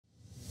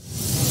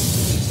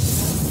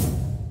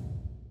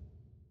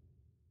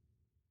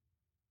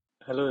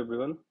Hello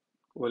everyone,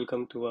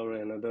 welcome to our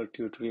another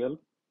tutorial.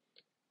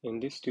 In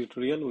this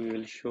tutorial we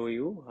will show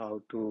you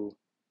how to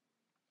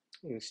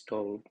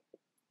install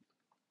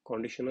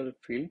conditional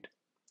field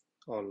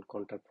on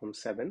contact form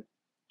 7.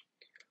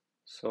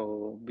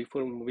 So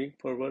before moving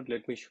forward,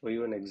 let me show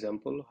you an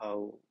example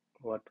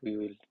what we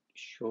will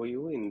show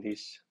you in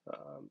this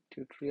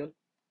tutorial.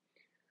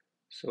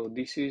 So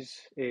this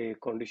is a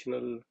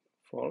conditional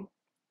form.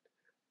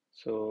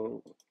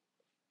 So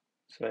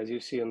as you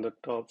see on the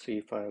top, so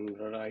if I'm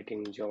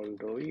writing John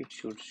Doe, it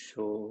should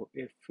show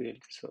a field.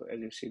 So as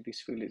you see,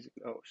 this field is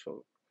now shown.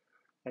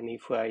 And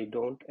if I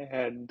don't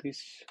add this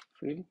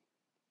field,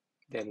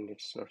 then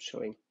it's not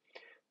showing.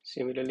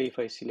 Similarly, if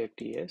I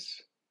select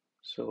yes,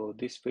 so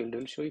this field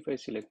will show. If I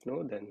select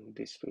no, then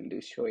this field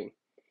is showing.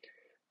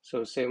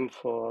 So same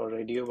for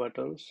radio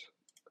buttons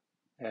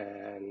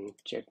and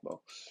checkbox.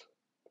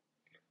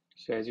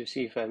 So as you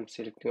see, if I'm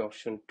selecting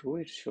option 2,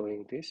 it's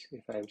showing this.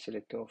 If I'm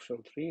selecting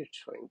option 3, it's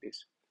showing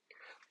this.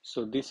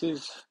 So this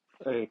is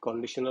a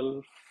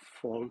conditional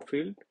form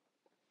field,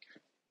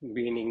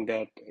 meaning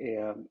that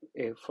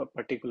a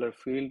particular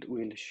field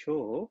will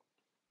show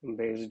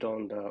based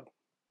on the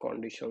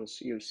conditions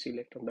you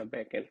select on the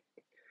backend.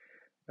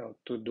 Now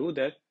to do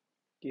that,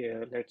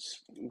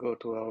 let's go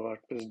to our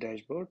WordPress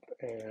dashboard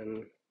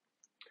and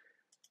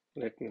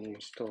let me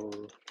install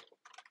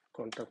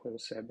Contact Form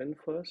 7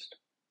 first.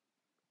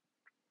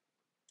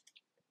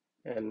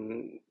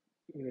 And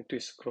you need to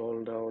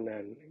scroll down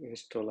and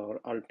install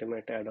our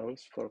ultimate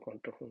add-ons for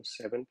Contact Form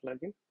 7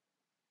 plugin.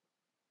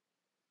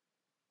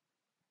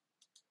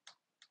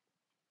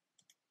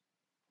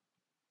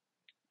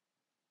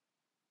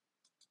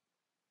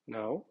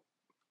 Now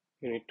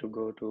you need to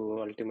go to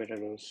ultimate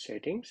add-ons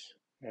settings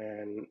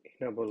and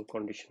enable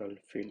conditional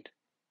field.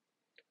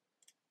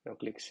 Now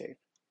click save.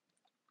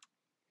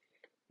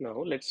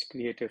 Now let's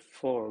create a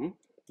form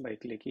by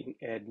clicking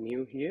add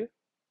new here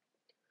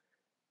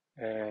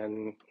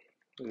and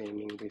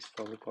naming this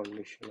form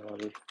conditional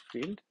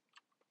field.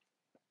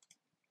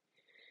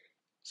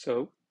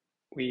 So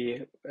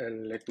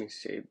let me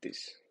save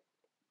this.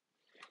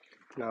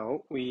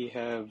 Now we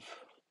have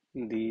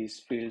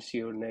these fields: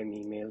 your name,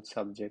 email,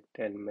 subject,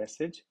 and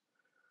message.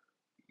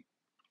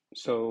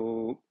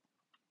 So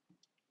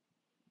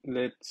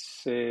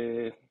let's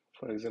say,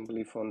 for example,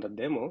 if on the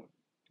demo,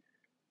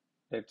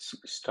 let's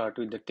start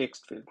with the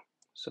text field.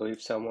 So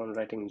if someone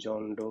writing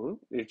John Doe,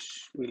 it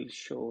will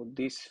show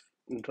this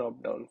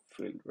drop down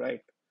field,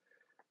 right?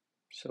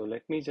 So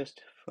let me just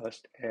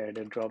first add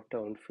a drop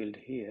down field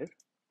here.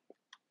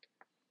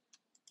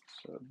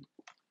 So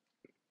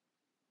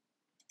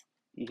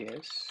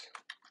yes,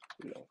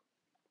 no,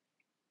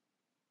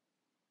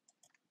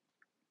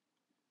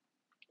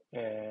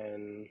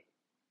 and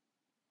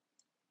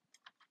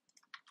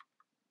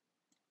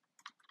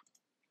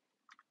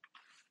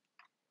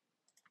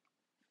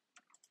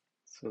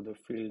so the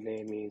field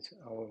name is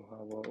how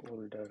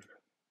older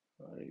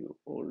are you,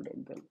 older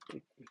than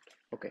 8.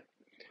 Okay,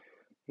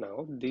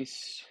 now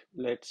this,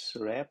 let's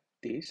wrap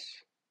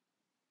this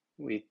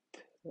with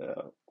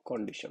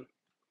condition.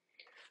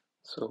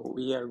 So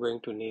we are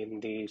going to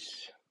name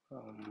this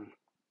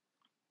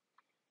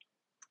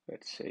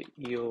let's say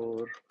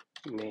your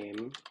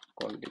name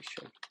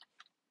condition.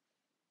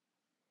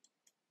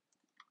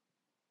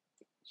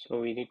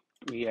 So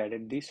we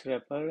added this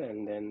wrapper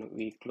and then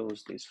we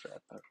close this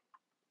wrapper.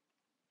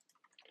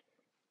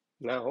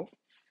 Now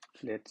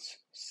let's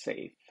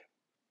save.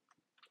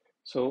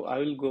 So I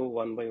will go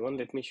one by one.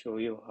 Let me show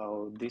you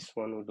how this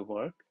one would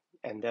work,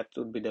 and that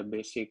would be the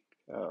basic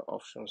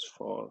options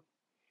for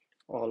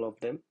all of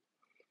them.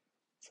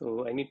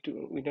 So we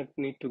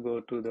need to go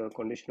to the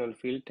conditional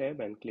field tab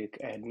and click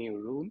add new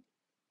rule.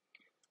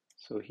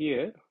 So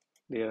here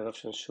there are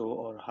options show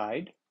or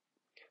hide.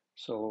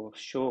 So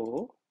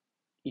show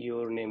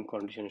your name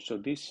condition. So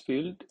this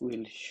field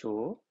will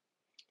show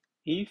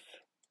if,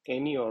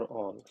 any, or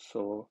all.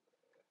 So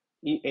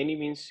any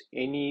means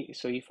any.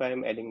 So if I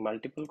am adding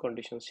multiple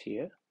conditions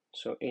here,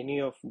 so any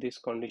of this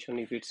condition,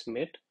 if it's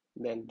met,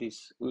 then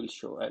this will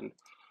show. And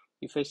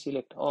if I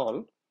select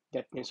all,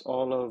 that means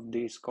all of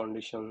these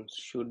conditions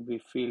should be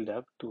filled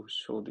up to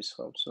show this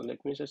form. So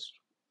let me just,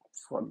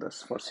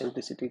 for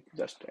simplicity,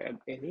 just add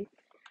any.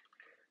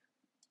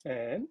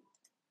 And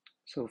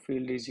so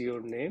field is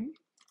your name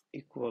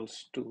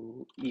equals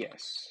to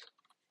yes.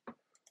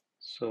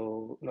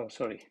 So no,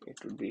 sorry,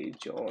 it would be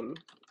John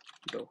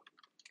Doe.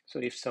 So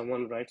if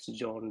someone writes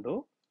John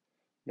Doe,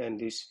 then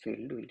this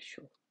field will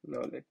show. Now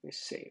let me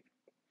save.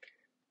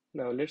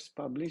 Now let's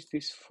publish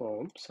this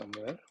form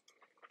somewhere.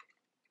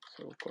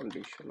 So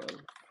conditional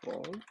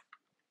form.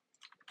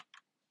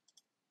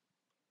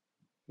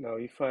 Now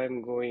if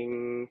I'm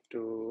going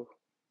to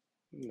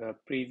the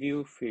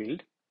preview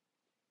field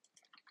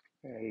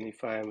and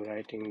if I am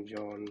writing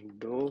John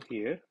Doe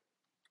here,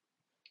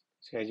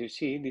 so as you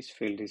see, this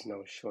field is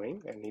now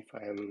showing, and if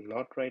I am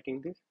not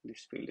writing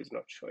this field is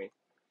not showing.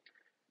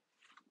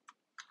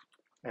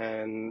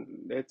 And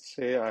let's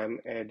say I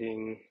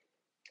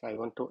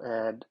want to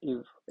add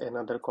if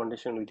another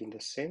condition within the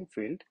same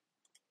field.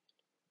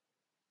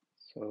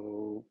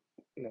 So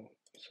no,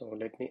 so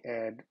let me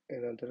add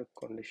another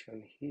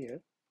condition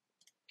here.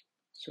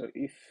 So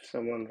if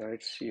someone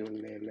writes your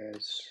name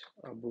as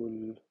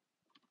Abul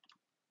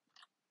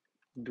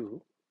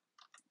Do,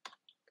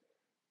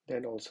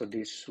 then also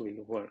this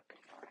will work.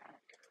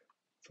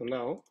 So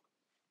now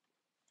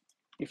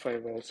if I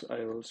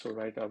also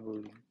write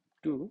Abul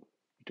Do,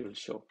 it will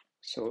show.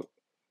 So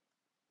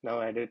now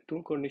I added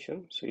two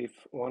conditions. So if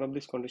one of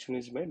these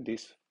conditions is met,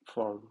 this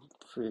form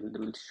field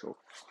will show.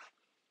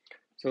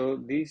 So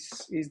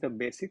this is the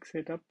basic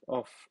setup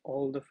of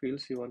all the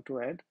fields you want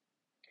to add.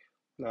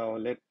 Now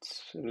let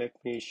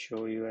me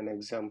show you an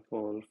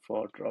example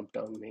for drop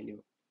down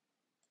menu.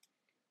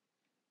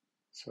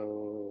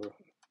 So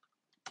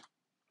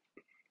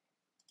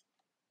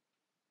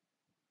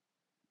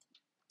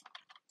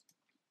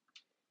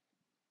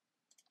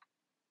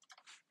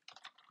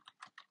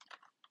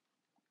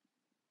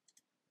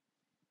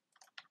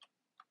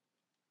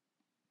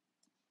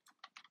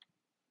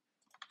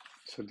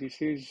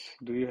this is,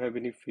 do you have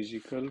any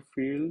physical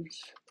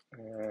fields?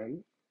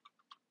 And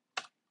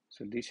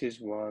so this is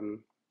one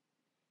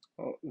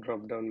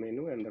drop down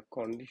menu, and the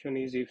condition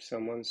is if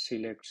someone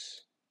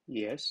selects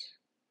yes,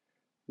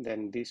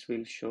 then this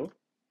will show,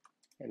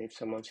 and if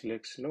someone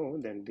selects no,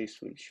 then this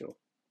will show.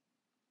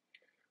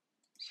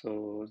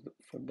 So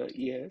for the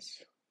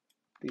yes,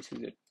 this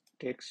is a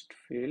text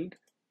field.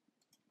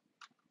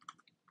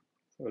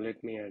 So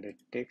let me add a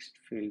text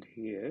field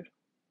here.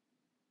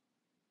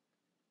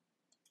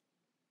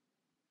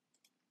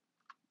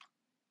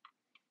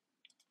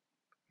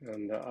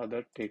 And the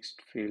other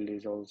text field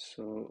is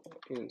also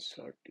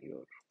insert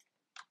your.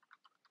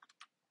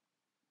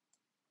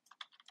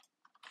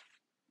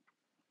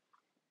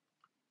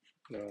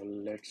 Now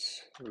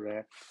let's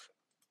wrap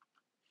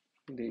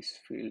these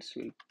fields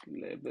with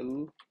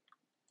label.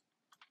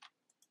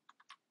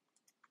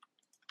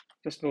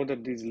 Just know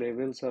that these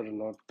labels are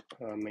not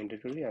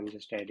mandatory. I'm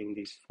just adding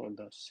this for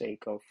the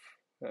sake of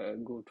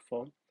good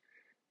form.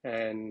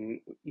 And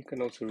you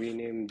can also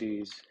rename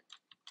these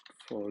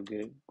for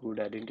the good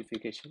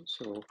identification.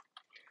 So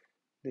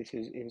this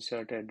is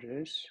insert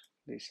address.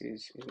 This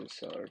is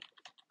insert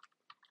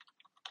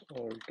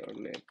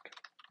alternate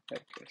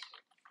address.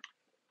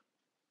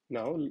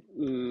 Now,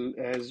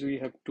 as we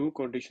have two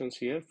conditions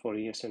here for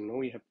yes and no,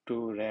 we have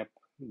to wrap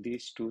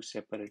these two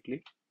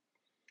separately.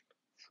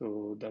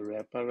 So the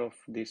wrapper of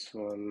this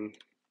one,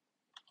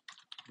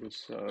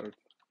 insert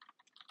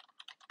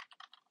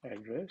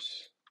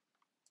address,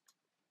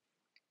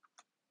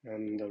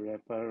 and the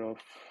wrapper of,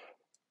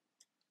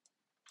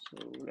 so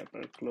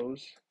wrapper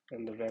close,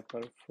 and the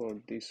wrapper for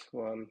this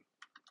one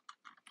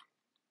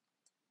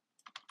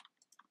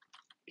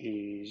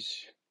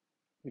is,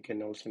 we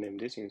can also name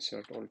this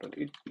insert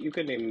alternate. You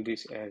can name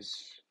this as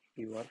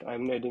you want.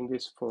 I'm adding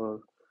this for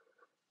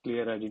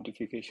clear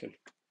identification.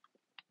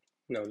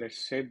 Now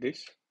let's save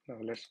this. Now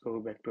let's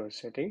go back to our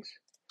settings,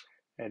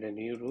 add a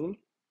new rule.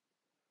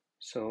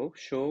 So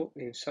show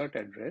insert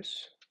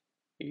address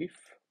if,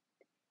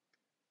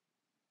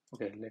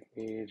 okay, let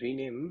me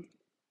rename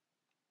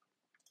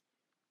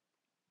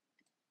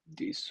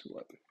this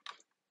one.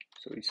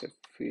 So it's a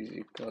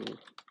physical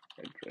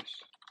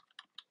address.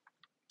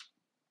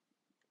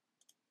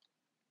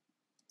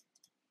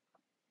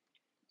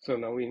 So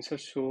now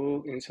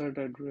insert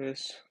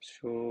address,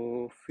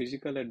 show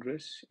physical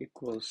address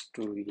equals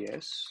to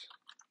yes.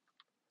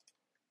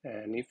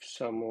 And if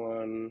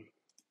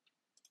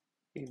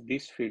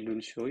this field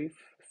will show if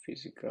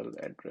physical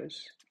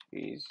address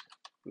is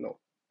no.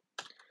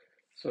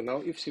 So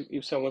now if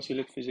someone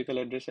select physical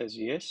address as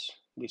yes,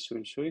 this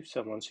will show. If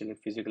someone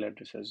select physical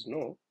address as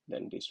no,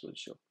 then this will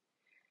show.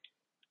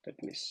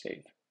 Let me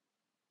save.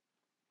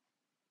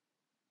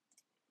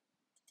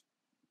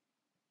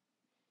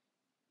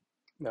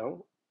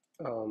 Now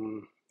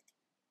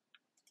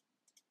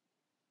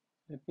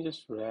let me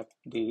just wrap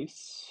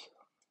this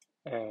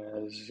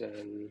as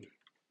an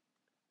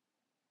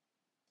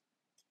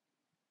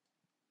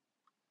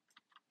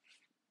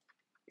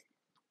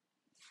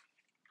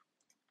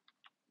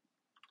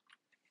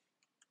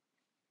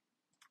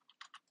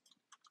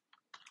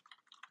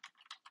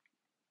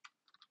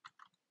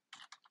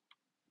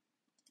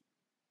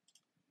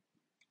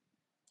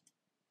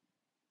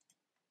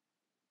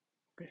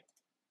okay.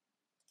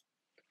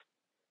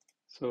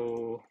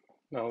 So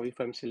now if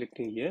I'm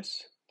selecting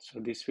yes, so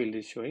this field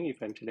is showing.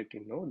 If I'm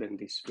selecting no, then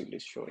this field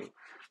is showing.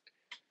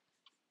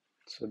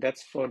 So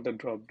that's for the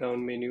drop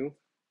down menu.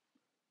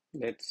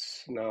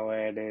 Let's now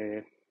add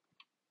a,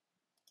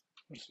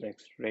 what's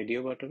next,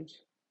 radio buttons.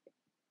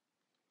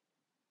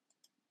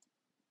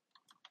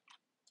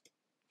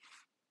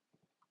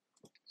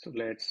 So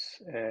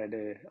let's add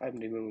a, I'm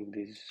removing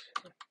these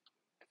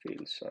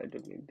fields, so I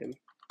don't need them.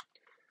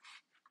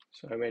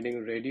 So I'm adding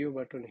a radio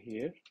button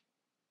here.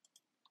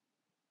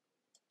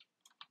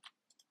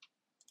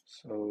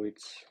 So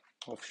it's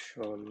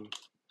option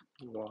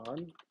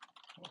 1,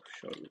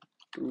 option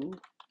 2,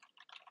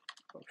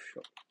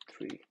 option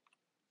 3.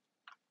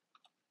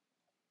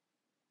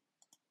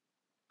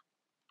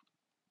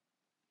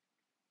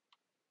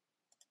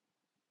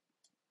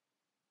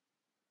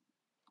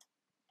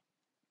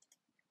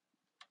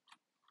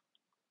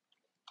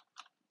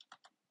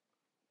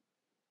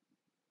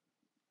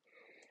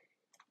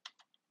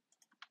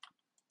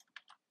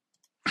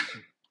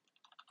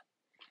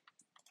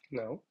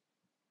 Now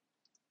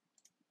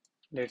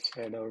let's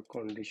add our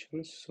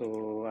conditions.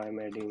 So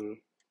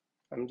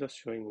I'm just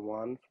showing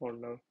one for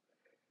now.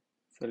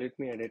 So let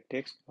me add a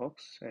text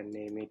box and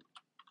name it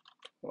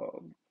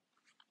option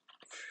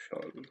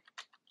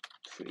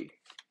 3.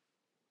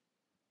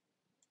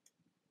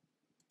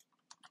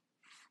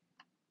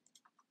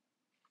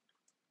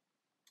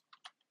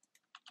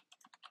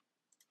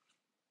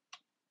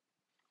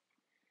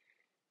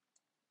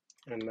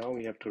 And now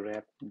we have to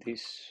wrap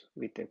this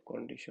with a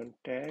condition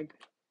tag.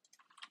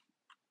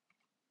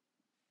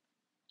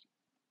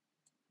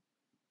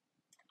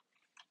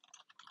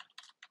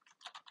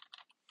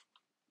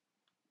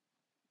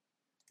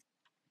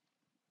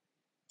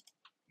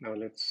 Now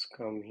let's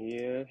come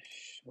here,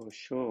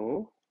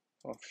 show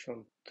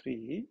option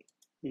 3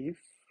 if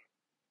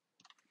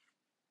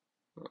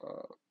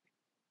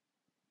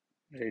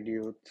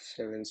radius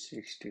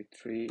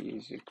 763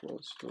 is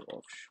equals to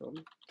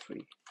option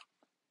 3.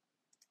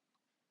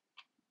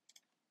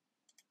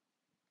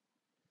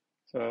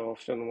 So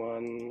option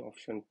 1,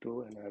 option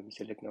 2, and I'm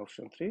selecting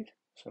option 3.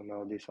 So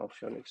now this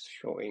option is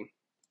showing.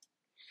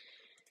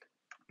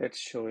 Let's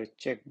show a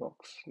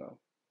checkbox now.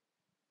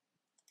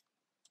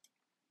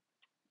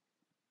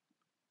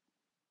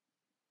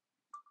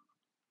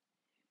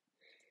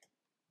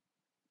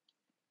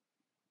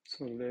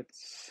 So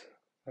let's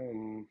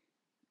so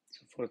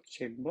for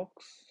checkbox,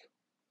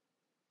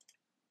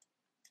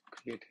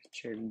 create a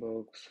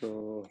checkbox.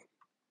 So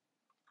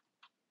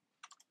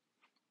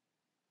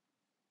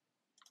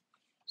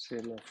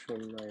same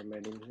option I'm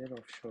adding here,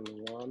 option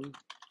 1,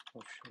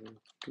 option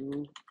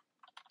 2,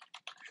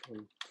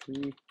 option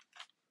 3,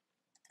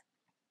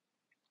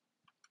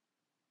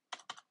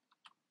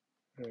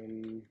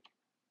 and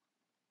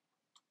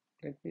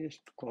let me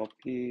just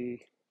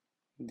copy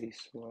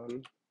this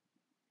one,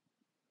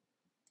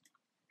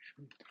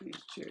 option 3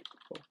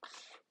 checkbox.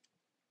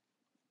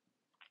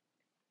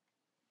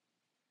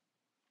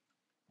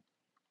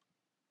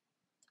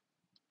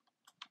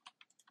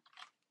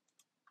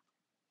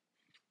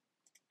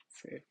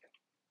 Save.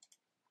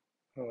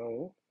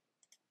 Now,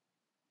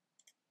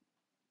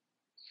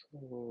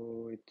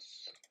 so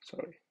it's,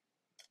 sorry,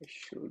 I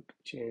should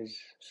change.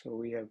 So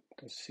we have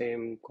the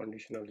same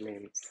conditional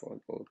name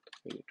for both.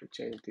 We need to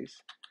change this.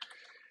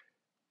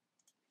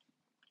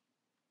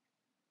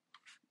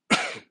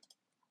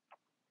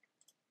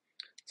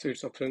 So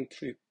it's option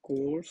 3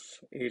 course,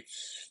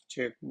 its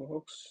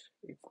checkbox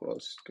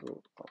equals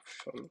to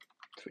option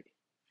 3.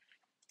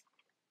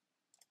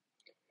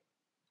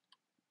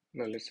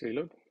 Now let's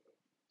reload.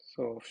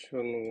 So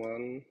option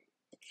 1,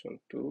 option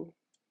 2,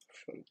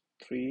 option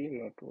 3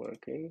 not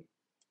working.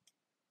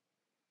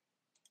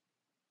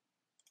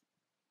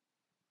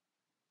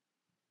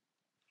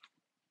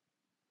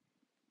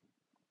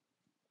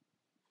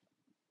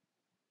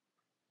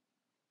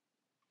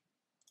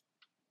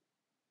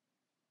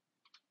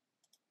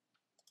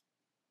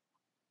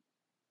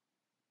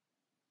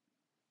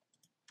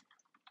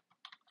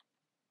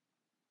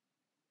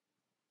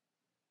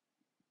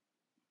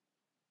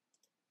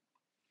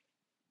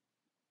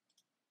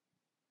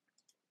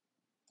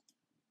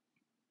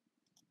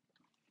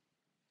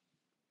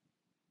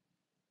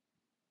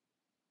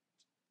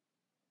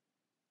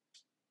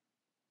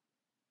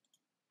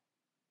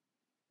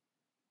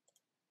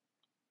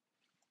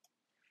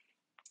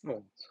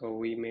 Oh, so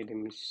we made a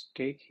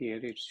mistake here.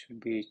 It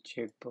should be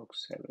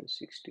checkbox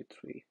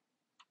 763.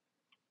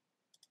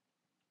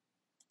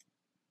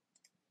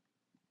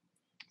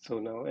 So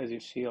now as you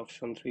see,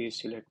 option 3 is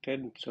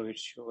selected, so it's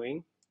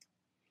showing.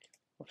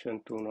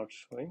 Option 2 not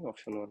showing,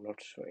 option 1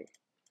 not showing.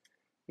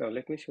 Now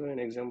let me show you an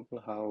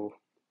example how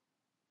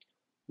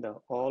the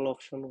all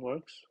option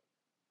works.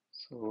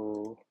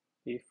 So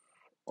if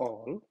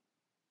all,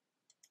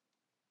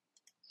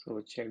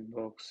 so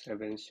checkbox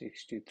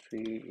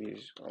 763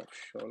 is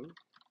option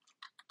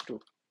 2.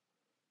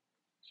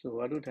 So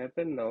what would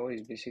happen now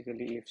is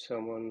basically if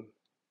someone,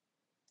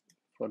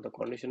 for the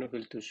conditional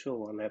field to show,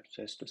 one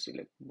has to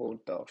select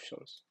both the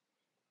options.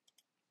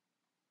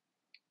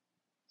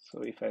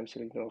 So if I'm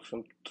selecting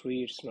option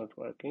 3, it's not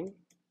working.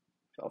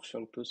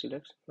 Option 2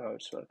 selects, now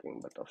it's working,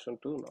 but option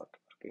 2 not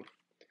working.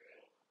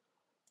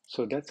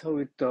 So that's how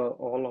it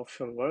all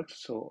option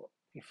works. So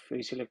if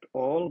we select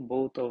all,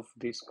 both of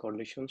these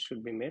conditions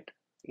should be met.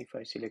 If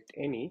I select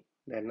any,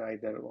 then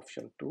either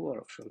option 2 or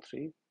option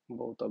 3,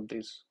 both of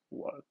these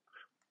work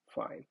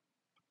fine.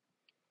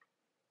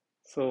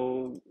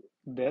 So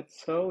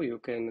that's how you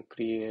can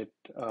create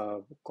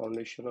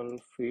conditional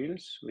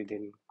fields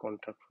within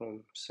Contact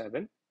Form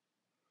 7.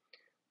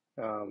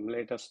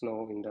 Let us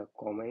know in the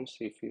comments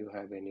if you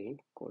have any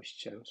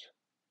questions.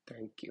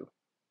 Thank you.